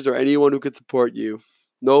papers or anyone who could support you?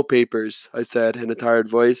 No papers, I said in a tired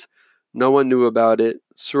voice. No one knew about it.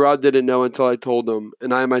 Sarab didn't know until I told him,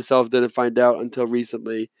 and I myself didn't find out until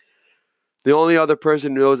recently. The only other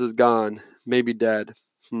person who knows is gone, maybe dead.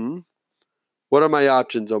 What are my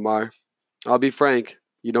options, Omar? I'll be frank,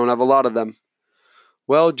 you don't have a lot of them.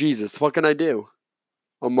 Well, Jesus, what can I do?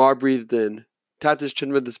 Omar breathed in, tapped his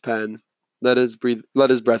chin with his pen, let his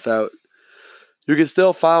breath out. You can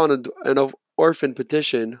still file an orphan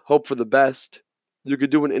petition, hope for the best. You could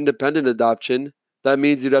do an independent adoption. That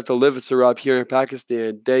means you'd have to live with Sarab here in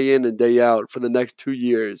Pakistan, day in and day out, for the next 2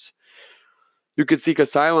 years. You could seek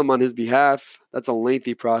asylum on his behalf. That's a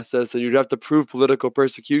lengthy process, and you'd have to prove political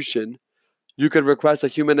persecution. You could request a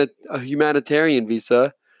humanitarian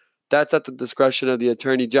visa. That's at the discretion of the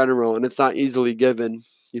Attorney General, and it's not easily given.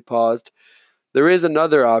 He paused. There is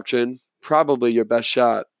another option, probably your best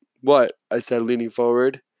shot. What? I said, leaning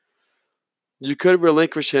forward. You could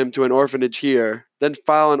relinquish him to an orphanage here, then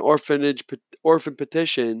file an orphan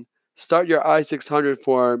petition, start your I-600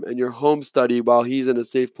 form and your home study while he's in a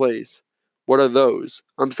safe place. What are those?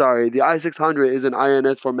 I'm sorry, the I-600 is an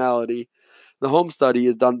INS formality. The home study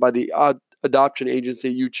is done by the adoption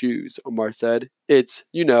agency you choose, Omar said. It's,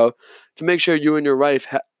 to make sure you and your wife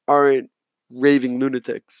aren't raving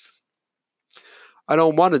lunatics. I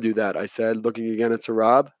don't want to do that, I said, looking again at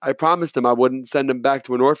Sarab. I promised him I wouldn't send him back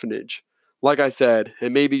to an orphanage. Like I said,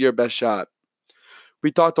 it may be your best shot.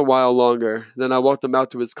 We talked a while longer, then I walked him out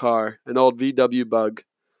to his car, an old VW Bug.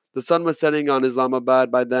 The sun was setting on Islamabad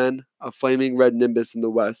by then, a flaming red nimbus in the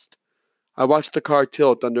west. I watched the car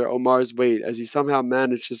tilt under Omar's weight as he somehow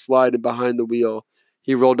managed to slide in behind the wheel.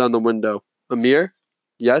 He rolled down the window. Amir?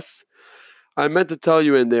 Yes? I meant to tell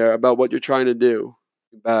you in there about what you're trying to do.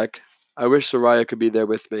 Back. I wish Soraya could be there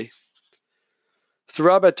with me.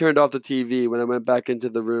 Sarab had turned off the TV when I went back into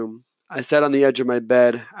the room. I sat on the edge of my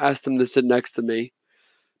bed, asked him to sit next to me.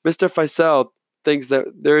 Mr. Faisal thinks that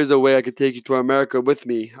there is a way I could take you to America with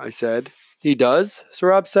me, I said. He does?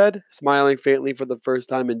 Sarab said, smiling faintly for the first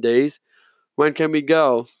time in days. When can we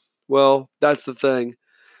go? Well, that's the thing.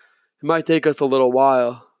 It might take us a little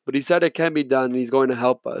while, but he said it can be done and he's going to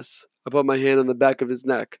help us. I put my hand on the back of his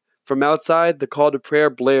neck. From outside, the call to prayer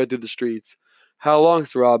blared through the streets. How long?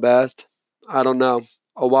 Sarab asked. I don't know.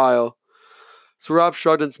 A while. Sarab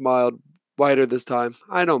shrugged and smiled, wider this time.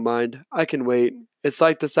 I don't mind. I can wait. It's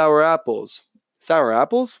like the sour apples. Sour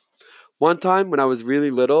apples? One time, when I was really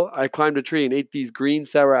little, I climbed a tree and ate these green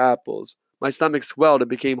sour apples. My stomach swelled and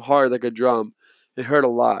became hard like a drum. It hurt a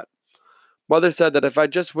lot. Mother said that if I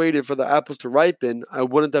just waited for the apples to ripen, I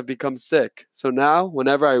wouldn't have become sick. So now,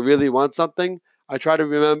 whenever I really want something, I try to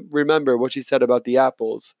remember what she said about the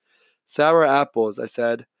apples. Sour apples, I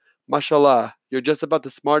said. Mashallah, you're just about the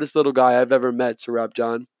smartest little guy I've ever met, Sarab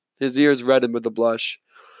John. His ears reddened with a blush.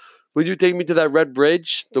 Will you take me to that red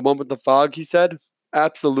bridge? The one with the fog, he said.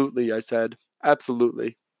 Absolutely, I said.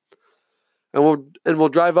 Absolutely. And we'll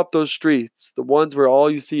drive up those streets, the ones where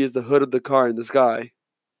all you see is the hood of the car in the sky.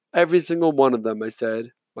 Every single one of them, I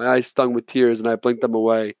said. My eyes stung with tears and I blinked them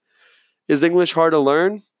away. Is English hard to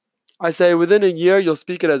learn? I say, within a year you'll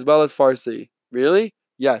speak it as well as Farsi. Really?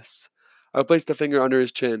 Yes. I placed a finger under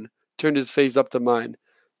his chin, turned his face up to mine.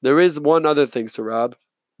 There is one other thing, Sarab.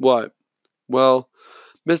 What? Well,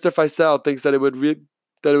 Mr. Faisal thinks that it would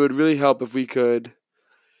really help if we could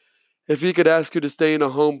ask you to stay in a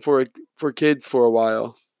home for kids for a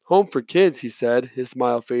while. Home for kids, he said, his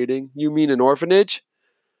smile fading. You mean an orphanage?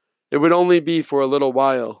 It would only be for a little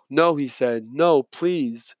while. No, he said. No,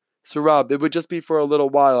 please. Sarab, it would just be for a little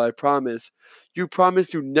while, I promise. You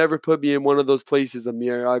promised you'd never put me in one of those places,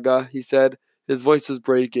 Amir Aga, he said. His voice was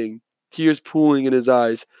breaking, tears pooling in his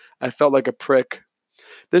eyes. I felt like a prick.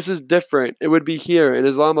 This is different. It would be here in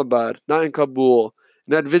Islamabad, not in Kabul.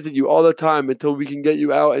 And I'd visit you all the time until we can get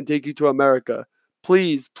you out and take you to America.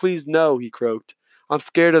 Please, please, no, he croaked. I'm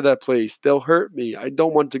scared of that place. They'll hurt me. I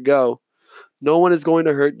don't want to go. No one is going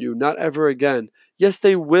to hurt you, not ever again. Yes,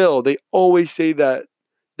 they will. They always say that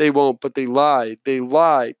they won't, but they lie. They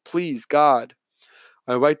lie. Please, God.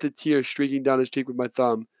 I wiped the tear streaking down his cheek with my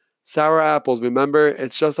thumb. Sour apples, remember?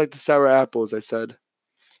 It's just like the sour apples, I said.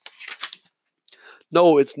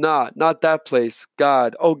 No, it's not. Not that place.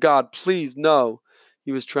 God. Oh, God, please, no.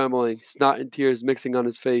 He was trembling, snot and tears mixing on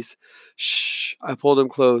his face. Shh. I pulled him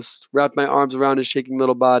close, wrapped my arms around his shaking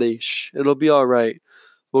little body. Shh. It'll be all right.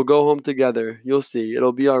 We'll go home together. You'll see.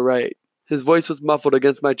 It'll be all right. His voice was muffled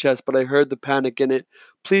against my chest, but I heard the panic in it.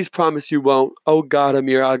 Please promise you won't. Oh, God,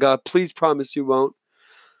 Amir Aga, please promise you won't.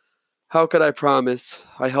 How could I promise?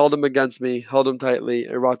 I held him against me, held him tightly,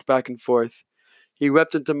 and rocked back and forth. He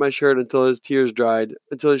wept into my shirt until his tears dried,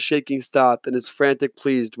 until his shaking stopped and his frantic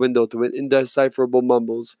pleas dwindled to indecipherable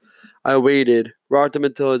mumbles. I waited, rocked him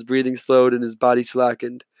until his breathing slowed and his body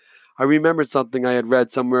slackened. I remembered something I had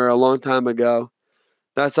read somewhere a long time ago.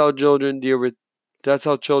 That's how children deal with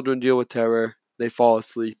terror. They fall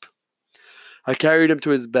asleep. I carried him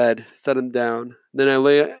to his bed, set him down. Then I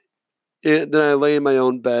lay in my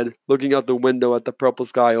own bed, looking out the window at the purple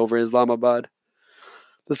sky over Islamabad.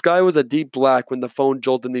 The sky was a deep black when the phone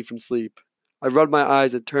jolted me from sleep. I rubbed my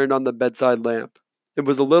eyes and turned on the bedside lamp. It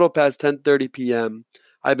was a little past 10:30 p.m.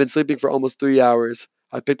 I had been sleeping for almost 3 hours.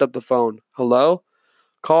 I picked up the phone. Hello?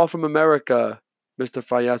 Call from America, Mr.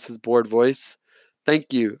 Fayyaz's bored voice.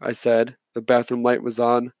 Thank you, I said. The bathroom light was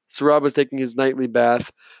on. Sarab was taking his nightly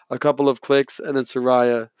bath. A couple of clicks, and then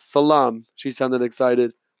Soraya. Salam. She sounded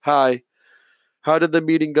excited. Hi. How did the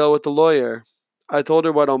meeting go with the lawyer? I told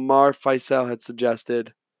her what Omar Faisal had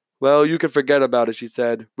suggested. Well, you can forget about it, she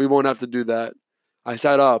said. We won't have to do that. I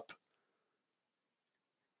sat up.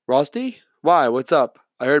 Rosti? Why? What's up?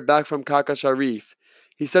 I heard back from Kaka Sharif.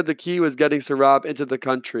 He said the key was getting Sarab into the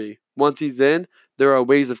country. Once he's in, there are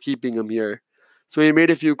ways of keeping him here. So he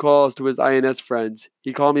made a few calls to his INS friends.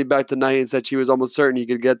 He called me back tonight and said she was almost certain he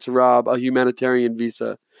could get Sarab a humanitarian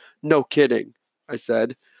visa. No kidding, I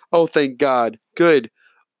said. Oh, thank God. Good.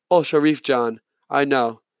 Oh, Sharif John. I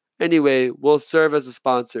know. Anyway, we'll serve as the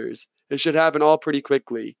sponsors. It should happen all pretty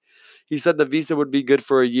quickly. He said the visa would be good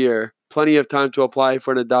for a year. Plenty of time to apply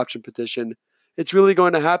for an adoption petition. It's really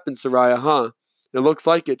going to happen, Soraya, huh? It looks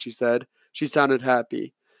like it, she said. She sounded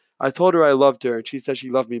happy. I told her I loved her, and she said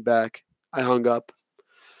she loved me back. I hung up.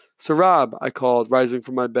 Sarab, I called, rising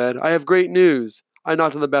from my bed. I have great news. I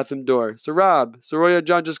knocked on the bathroom door. Sarab, Soraya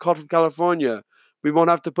John just called from California. We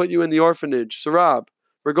won't have to put you in the orphanage. Sarab,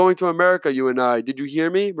 we're going to America, you and I. Did you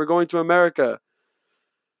hear me? We're going to America.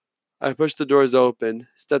 I pushed the doors open,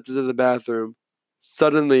 stepped into the bathroom.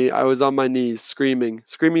 Suddenly, I was on my knees, screaming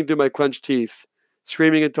through my clenched teeth,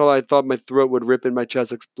 screaming until I thought my throat would rip and my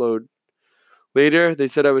chest explode. Later, they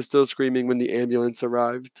said I was still screaming when the ambulance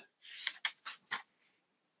arrived.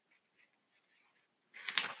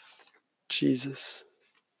 Jesus.